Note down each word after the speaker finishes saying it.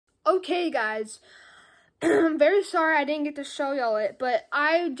Okay, guys, I'm very sorry I didn't get to show y'all it, but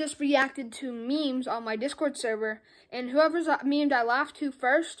I just reacted to memes on my Discord server, and whoever's memed I laughed to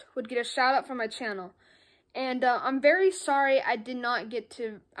first would get a shout out from my channel. And I'm very sorry I did not get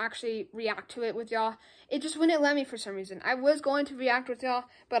to actually react to it with y'all. It just wouldn't let me for some reason. I was going to react with y'all,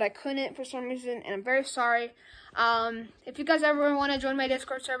 but I couldn't for some reason, and I'm very sorry. If you guys ever want to join my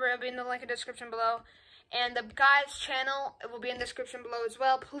Discord server, it'll be in the link in the description below. And the guy's channel, it will be in the description below as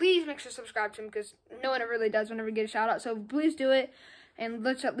well. Please make sure to subscribe to him, because no one ever really does whenever we get a shout out. So please do it, and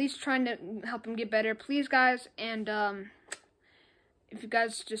let's at least try to help him get better, please, guys. And if you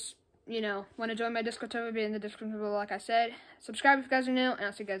guys just, you know, want to join my Discord server, it'll be in the description below, like I said. Subscribe if you guys are new, and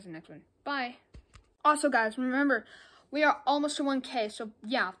I'll see you guys in the next one. Bye. Also, guys, remember, we are almost to 1K, so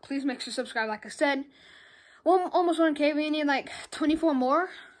yeah, please make sure to subscribe, like I said. Well, almost 1K, we need like 24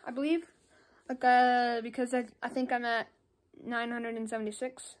 more, I believe. Because I think I'm at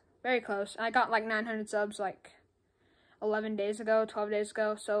 976, very close. I got like 900 subs like 11 days ago, 12 days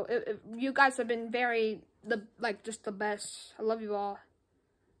ago. So you guys have been just the best. I love you all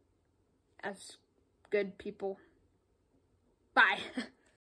as good people. Bye.